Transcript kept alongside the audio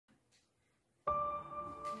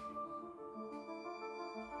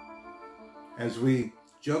as we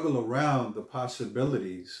juggle around the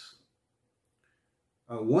possibilities,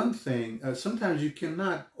 one thing, sometimes you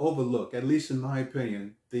cannot overlook, at least in my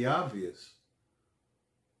opinion, the obvious.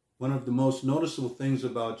 One of the most noticeable things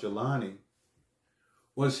about Jelani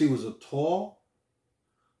was he was a tall,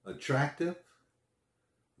 attractive,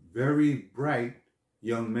 very bright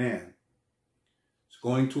young man. He's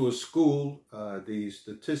going to a school, the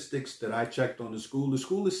statistics that I checked on the school is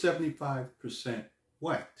 75%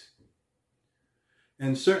 white.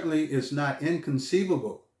 And certainly it's not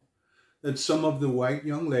inconceivable that some of the white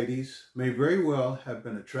young ladies may very well have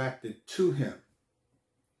been attracted to him.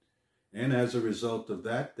 And as a result of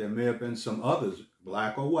that, there may have been some others,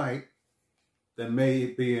 black or white, that may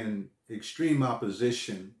be in extreme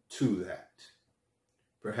opposition to that.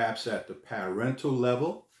 Perhaps at the parental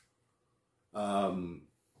level,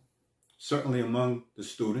 certainly among the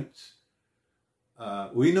students.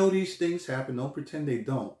 We know these things happen. Don't pretend they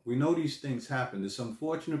don't. We know these things happen. It's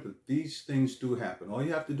unfortunate, but these things do happen. All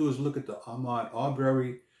you have to do is look at the Ahmaud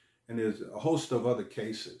Arbery, and there's a host of other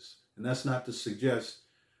cases. And that's not to suggest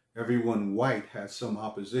everyone white has some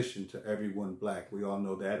opposition to everyone black. We all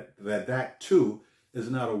know that too is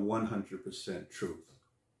not a 100% truth.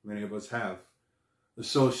 Many of us have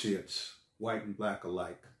associates, white and black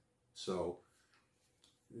alike. So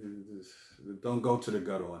don't go to the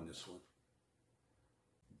gutter on this one.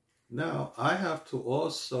 Now, I have to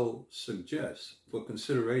also suggest, for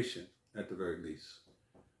consideration at the very least,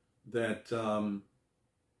 that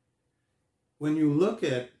when you look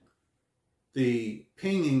at the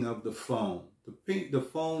pinging of the phone, the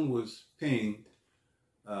phone was pinged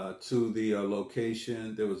to the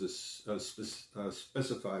location. There was a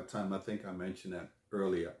specified time. I think I mentioned that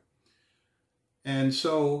earlier. And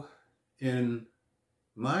so, in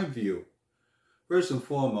my view, first and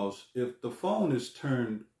foremost, if the phone is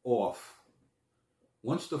turned off,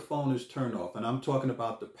 once the phone is turned off, and I'm talking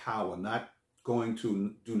about the power, not going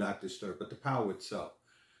to do not disturb, but the power itself,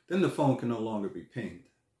 then the phone can no longer be pinged.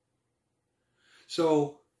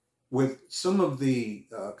 So with some of the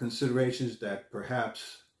considerations that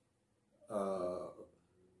perhaps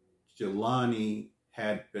Jelani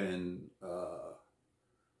had been,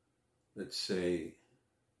 let's say,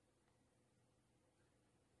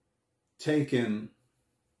 taken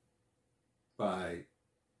by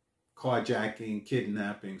carjacking,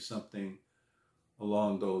 kidnapping, something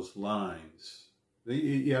along those lines.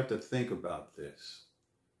 You have to think about this.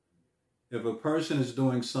 If a person is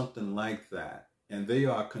doing something like that, and they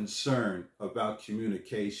are concerned about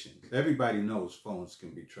communication, everybody knows phones can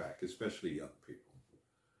be tracked, especially young people.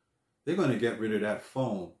 They're going to get rid of that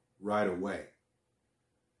phone right away.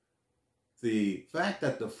 The fact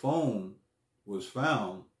that the phone was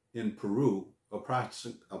found in Peru,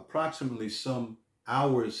 approximately some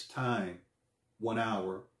hours time, 1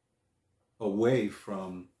 hour away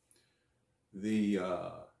from the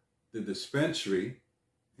dispensary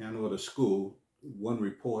and or the school,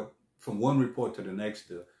 from one report to the next,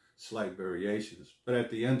 to slight variations. But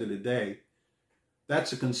at the end of the day,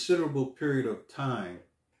 that's a considerable period of time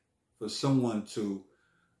for someone to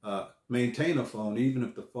maintain a phone, even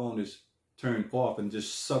if the phone is turned off, and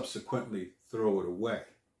just subsequently throw it away.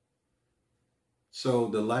 So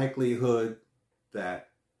the likelihood that,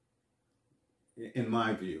 in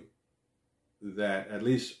my view, that at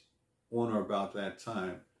least on or about that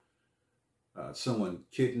time, someone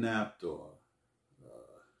kidnapped or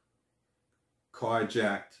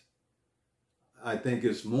carjacked, I think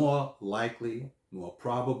it's more likely, more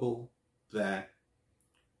probable that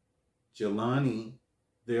Jelani,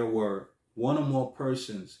 there were one or more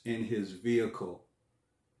persons in his vehicle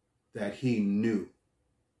that he knew.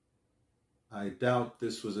 I doubt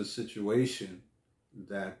this was a situation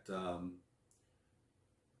that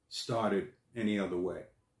started any other way.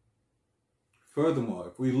 Furthermore,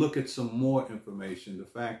 if we look at some more information, the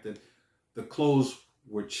fact that the clothes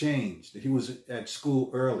were changed, that he was at school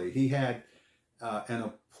early, he had an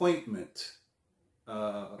appointment,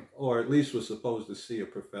 or at least was supposed to see a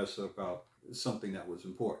professor about something that was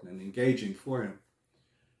important and engaging for him.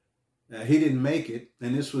 He didn't make it,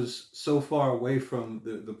 and this was so far away from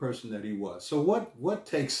the person that he was. So what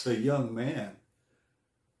takes a young man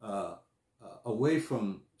away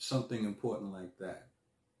from something important like that?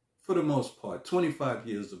 For the most part, 25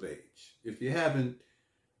 years of age. If you haven't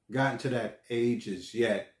gotten to that age as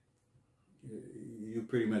yet, you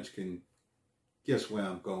pretty much can guess where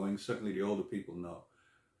I'm going. Certainly the older people know.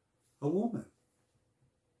 A woman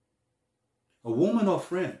or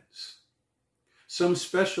friends, some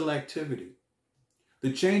special activity,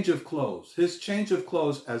 the change of clothes. His change of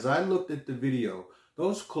clothes, as I looked at the video,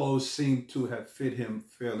 those clothes seemed to have fit him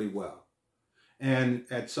fairly well. And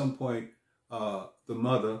at some point, the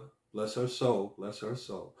mother, bless her soul,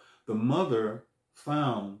 the mother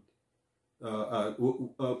found, had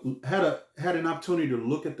an opportunity to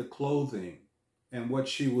look at the clothing, and what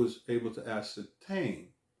she was able to ascertain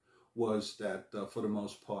was that for the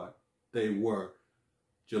most part, they were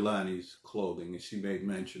Jelani's clothing, and she made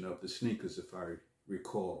mention of the sneakers, if I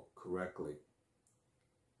recall correctly.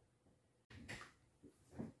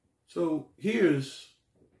 So here's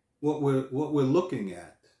what we're looking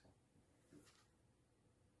at.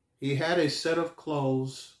 He had a set of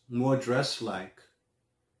clothes, more dress-like,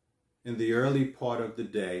 in the early part of the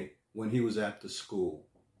day when he was at the school.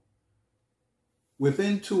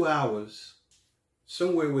 Within 2 hours,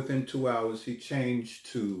 somewhere within 2 hours, he changed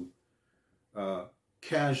to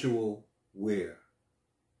casual wear.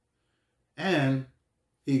 And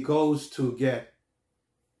he goes to get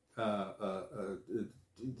the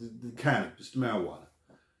cannabis, the marijuana.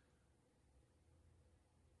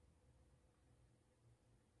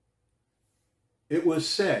 It was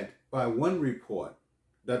said by one report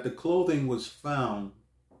that the clothing was found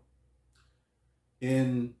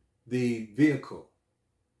in the vehicle.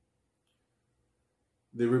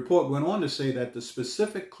 The report went on to say that the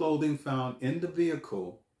specific clothing found in the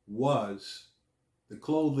vehicle was the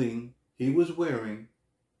clothing he was wearing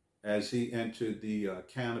as he entered the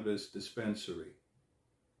cannabis dispensary.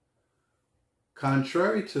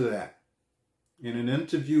 Contrary to that, in an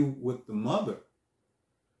interview with the mother,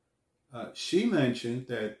 she mentioned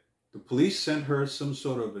that the police sent her some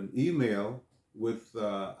sort of an email with,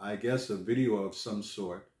 I guess, a video of some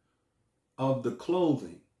sort of the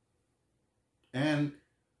clothing. And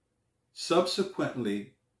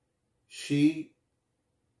subsequently, she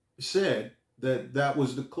said that that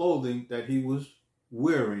was the clothing that he was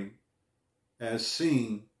wearing as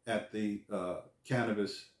seen at the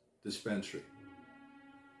cannabis dispensary.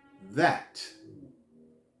 That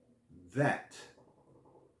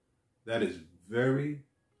is very,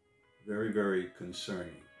 very, very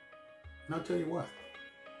concerning. And I'll tell you why.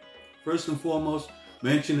 First and foremost,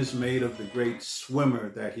 mention is made of the great swimmer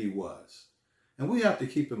that he was. And we have to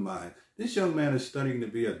keep in mind, this young man is studying to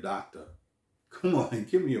be a doctor. Come on,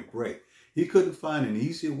 give me a break. He couldn't find an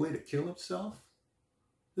easier way to kill himself?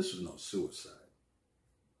 This was no suicide.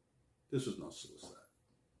 This was no suicide.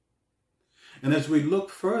 And as we look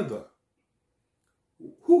further,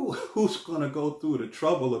 who's going to go through the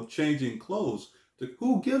trouble of changing clothes?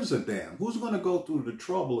 Who gives a damn? Who's going to go through the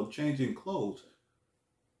trouble of changing clothes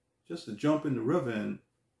just to jump in the river and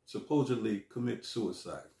supposedly commit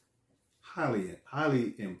suicide?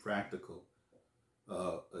 Highly impractical,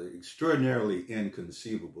 extraordinarily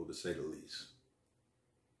inconceivable, to say the least.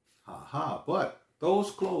 But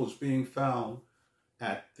those clothes being found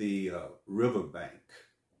at the riverbank,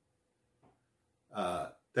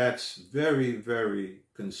 that's very, very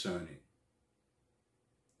concerning.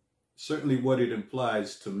 Certainly what it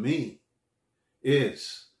implies to me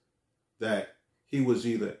is that he was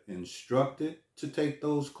either instructed to take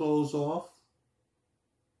those clothes off,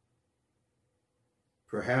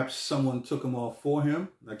 perhaps someone took them off for him.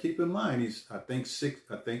 Now keep in mind, he's, I think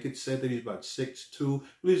it said that he's about 6'2".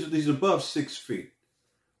 He's above 6 feet.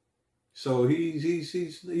 So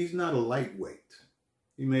he's not a lightweight.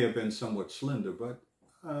 He may have been somewhat slender, but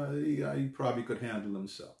he probably could handle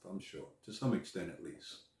himself, I'm sure, to some extent at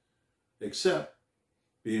least. Except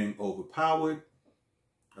being overpowered.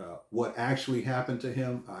 What actually happened to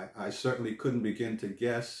him, I certainly couldn't begin to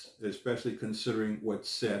guess, especially considering what's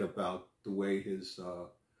said about the way his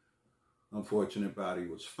unfortunate body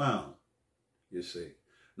was found, you see.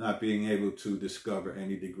 Not being able to discover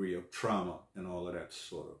any degree of trauma and all of that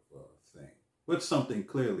sort of thing. But something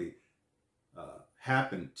clearly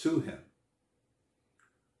happened to him.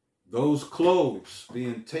 Those clothes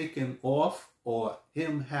being taken off, or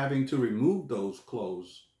him having to remove those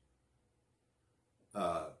clothes,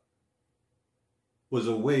 was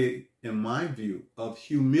a way, in my view, of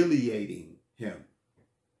humiliating him.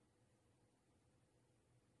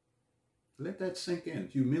 Let that sink in.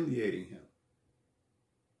 Humiliating him.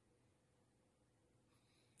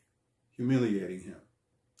 Humiliating him.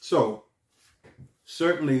 So,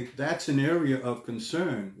 certainly that's an area of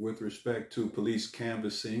concern with respect to police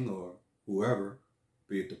canvassing or whoever,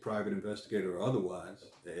 be it the private investigator or otherwise.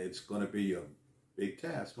 It's going to be a big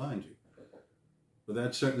task, mind you. But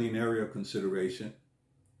that's certainly an area of consideration.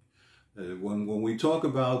 When we talk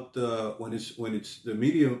about when the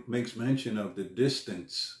media makes mention of the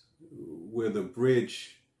distance where the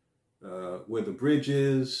bridge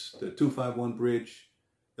is, the 251 bridge,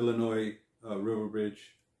 Illinois River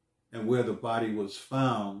Bridge, and where the body was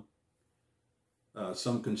found,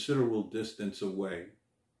 some considerable distance away,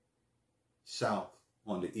 south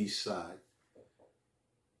on the east side.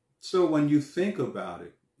 So when you think about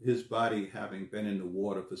it, his body having been in the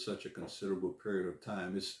water for such a considerable period of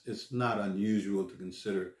time, it's not unusual to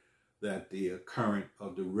consider that the current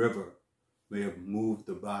of the river may have moved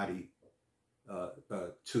the body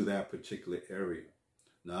to that particular area.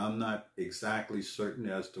 Now, I'm not exactly certain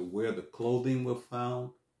as to where the clothing was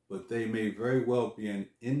found, but they may very well be an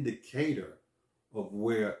indicator of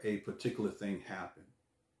where a particular thing happened.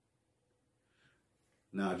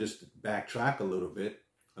 Now, just to backtrack a little bit,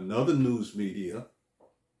 another news media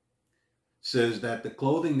says that the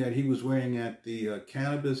clothing that he was wearing at the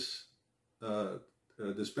cannabis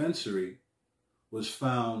dispensary was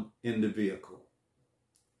found in the vehicle.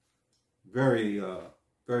 Very,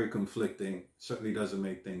 very conflicting. Certainly doesn't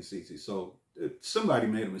make things easy. So somebody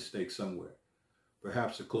made a mistake somewhere.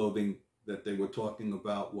 Perhaps the clothing that they were talking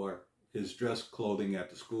about were his dress clothing at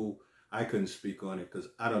the school. I couldn't speak on it because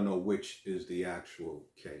I don't know which is the actual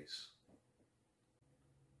case.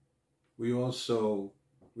 We also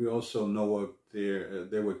know of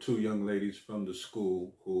there were two young ladies from the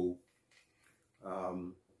school who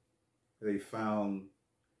they found.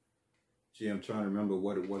 Gee, I'm trying to remember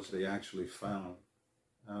what it was they actually found.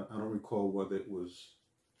 I don't recall whether it was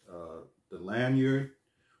the lanyard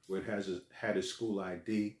where it had his school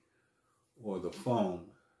ID or the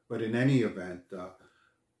phone. But in any event,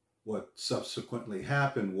 what subsequently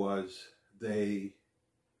happened was they,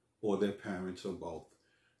 or their parents or both,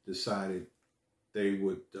 decided they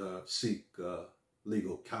would seek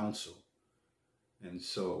legal counsel. And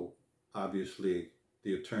so obviously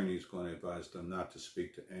the attorney is going to advise them not to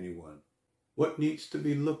speak to anyone. What needs to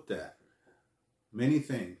be looked at? Many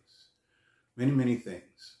things, many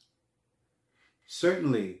things.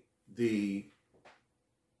 Certainly the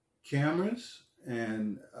cameras,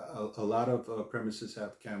 and a lot of premises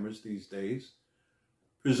have cameras these days.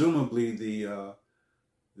 Presumably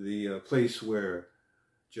the place where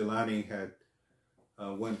Jelani had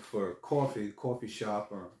went for coffee shop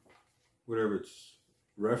or whatever it's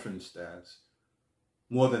referenced as,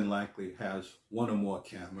 more than likely has one or more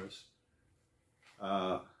cameras.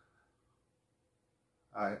 I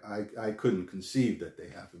couldn't conceive that they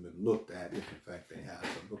haven't been looked at, if in fact they have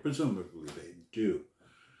them, but presumably they do.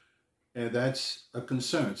 And that's a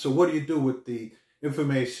concern. So what do you do with the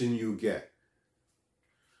information you get?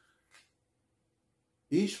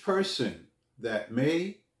 Each person that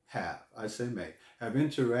may have, I say may, have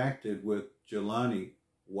interacted with Jelani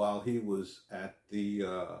while he was at the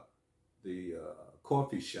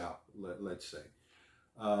coffee shop, let's say,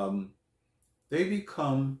 they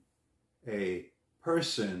become a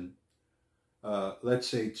person, let's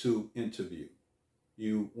say, to interview.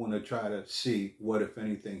 You want to try to see what, if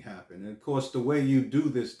anything, happened. And of course, the way you do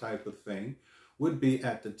this type of thing would be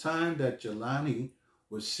at the time that Jelani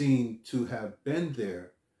was seen to have been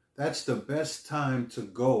there. That's the best time to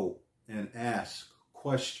go and ask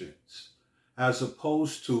questions, as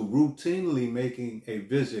opposed to routinely making a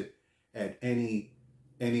visit at any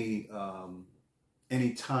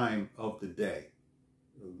time of the day.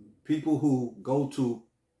 People who go to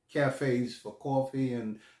cafes for coffee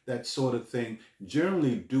and that sort of thing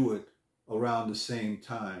generally do it around the same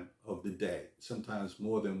time of the day, sometimes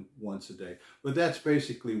more than once a day. But that's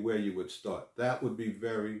basically where you would start. That would be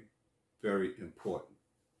very, very important.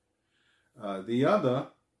 The other,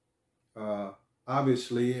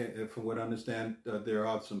 obviously, from what I understand, there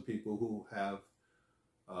are some people who have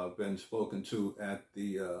been spoken to at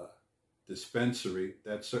the dispensary.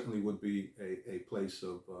 That certainly would be a place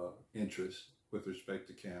of interest with respect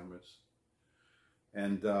to cameras.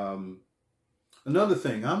 And another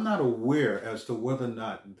thing, I'm not aware as to whether or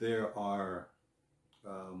not there are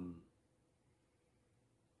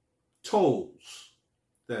tolls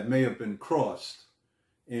that may have been crossed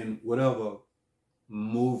in whatever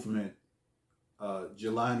movement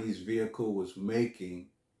Jelani's vehicle was making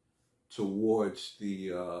towards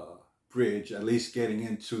the bridge, at least getting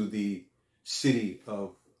into the city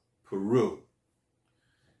of Peru.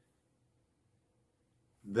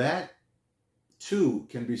 That too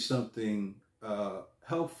can be something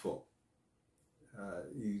helpful.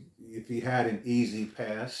 If he had an easy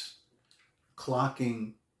pass,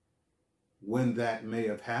 clocking when that may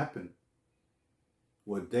have happened,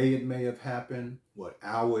 what day it may have happened, what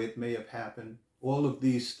hour it may have happened, all of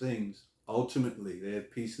these things, ultimately, they're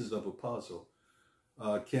pieces of a puzzle,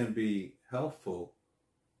 can be helpful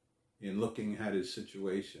in looking at his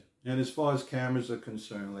situation. And as far as cameras are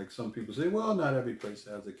concerned, like some people say, well, not every place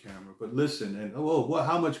has a camera. But listen, and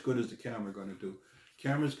how much good is the camera going to do?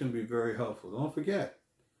 Cameras can be very helpful. Don't forget,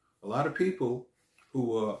 a lot of people who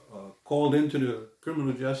were called into the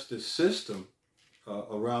criminal justice system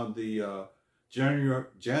around the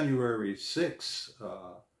January 6th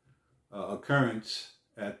occurrence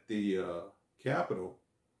at the Capitol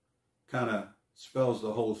kind of spells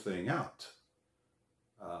the whole thing out.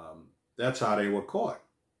 That's how they were caught.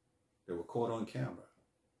 They were caught on camera.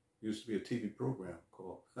 Used to be a TV program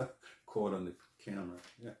called Caught on the Camera.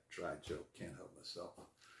 Yeah, dry joke, can't help myself.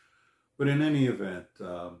 But in any event,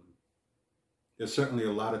 there's certainly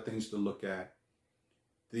a lot of things to look at.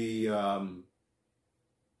 The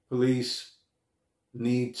police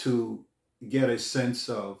need to get a sense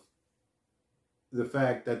of the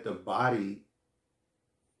fact that the body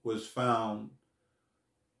was found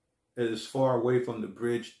as far away from the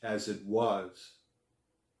bridge as it was.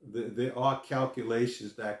 There are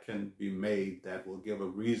calculations that can be made that will give a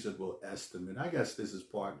reasonable estimate. I guess this is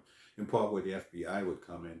in part where the FBI would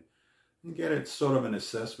come in and get it sort of an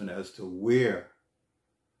assessment as to where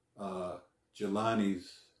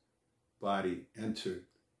Jelani's body entered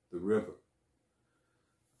the river.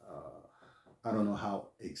 I don't know how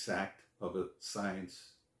exact of a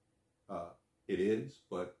science it is,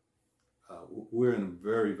 but we're in a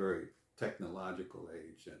very, very technological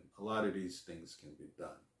age, and a lot of these things can be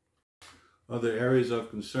done. Other areas of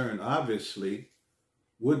concern, obviously,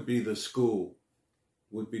 would be the school.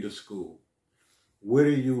 Where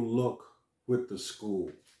do you look with the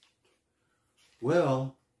school?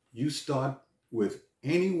 Well, you start with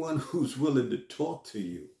anyone who's willing to talk to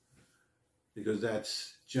you, because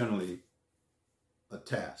that's generally a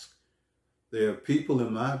task. There are people,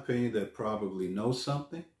 in my opinion, that probably know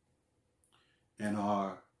something and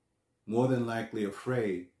are more than likely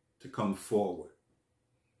afraid to come forward.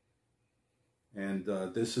 And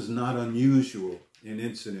this is not unusual in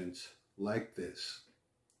incidents like this.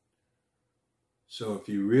 So if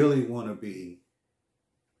you really want to be,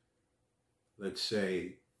 let's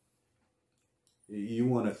say, you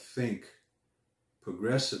want to think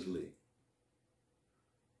progressively,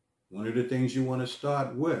 one of the things you want to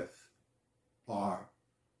start with are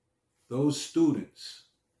those students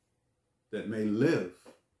that may live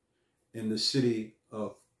in the city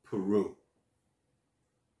of Peru.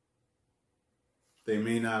 They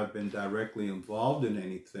may not have been directly involved in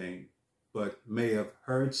anything, but may have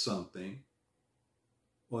heard something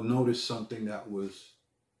or noticed something that was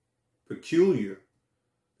peculiar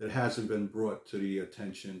that hasn't been brought to the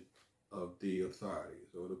attention of the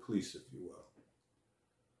authorities or the police, if you will.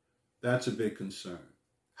 That's a big concern.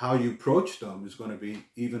 How you approach them is going to be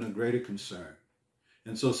even a greater concern.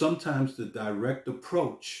 And so sometimes the direct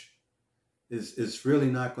approach is really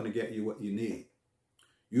not going to get you what you need.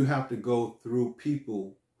 You have to go through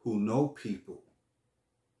people who know people.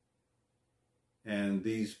 And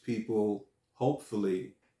these people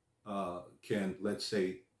hopefully can, let's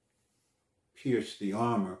say, pierce the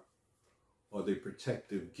armor or the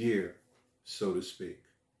protective gear, so to speak.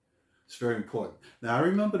 It's very important. Now, I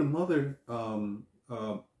remember the mother,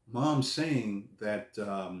 mom saying that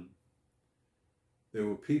there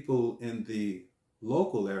were people in the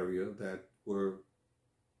local area that were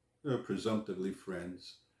presumptively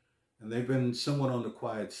friends, and they've been somewhat on the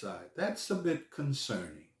quiet side. That's a bit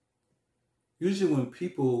concerning. Usually when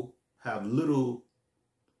people have little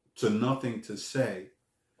to nothing to say,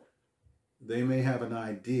 they may have an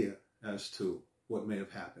idea as to what may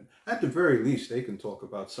have happened. At the very least, they can talk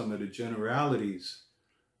about some of the generalities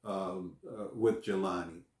with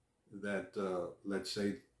Jelani that, let's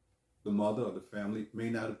say, the mother or the family may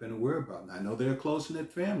not have been aware about. And I know they're a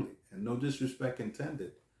close-knit family, and no disrespect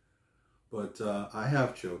intended. But I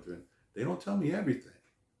have children. They don't tell me everything.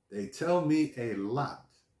 They tell me a lot.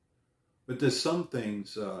 But there's some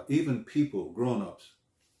things, even people, grown-ups,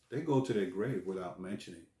 they go to their grave without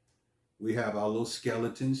mentioning. We have our little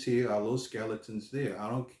skeletons here, our little skeletons there.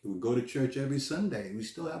 We go to church every Sunday, and we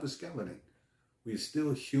still have a skeleton. We're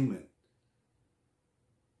still human.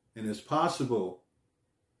 And it's possible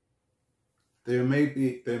there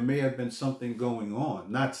may have been something going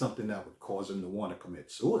on, not something that would cause them to want to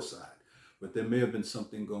commit suicide, but there may have been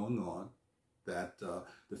something going on that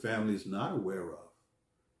the family is not aware of,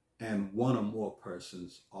 and one or more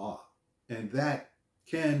persons are. And that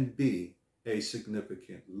can be a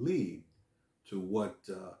significant lead to what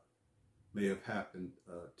may have happened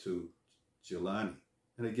to Jelani.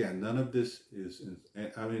 And again, none of this is,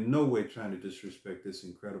 I'm in no way trying to disrespect this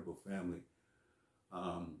incredible family.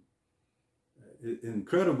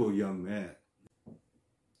 Incredible young man.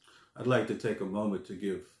 I'd like to take a moment to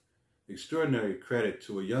give extraordinary credit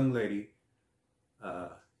to a young lady.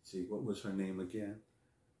 See, what was her name again?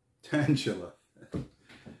 Tangela.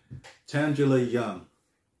 Tangela Young.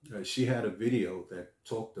 She had a video that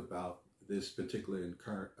talked about this particular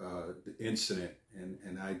incident,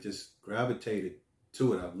 and I just gravitated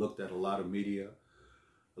to it. I've looked at a lot of media,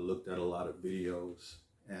 I looked at a lot of videos,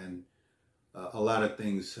 and a lot of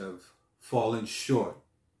things have fallen short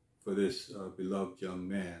for this beloved young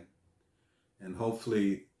man. And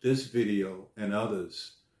hopefully this video and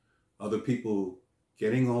others, other people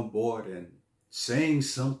getting on board and saying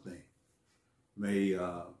something may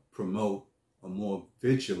promote a more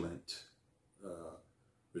vigilant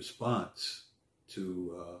response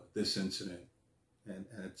to this incident. And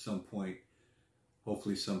at some point,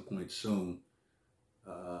 hopefully some point soon,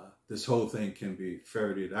 this whole thing can be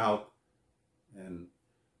ferreted out and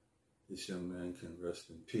this young man can rest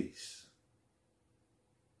in peace.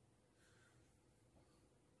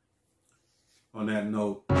 On that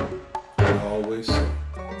note, I always say,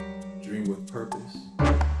 dream with purpose.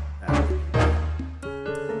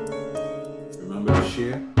 Remember to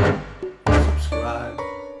share, subscribe,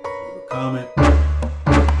 leave a comment.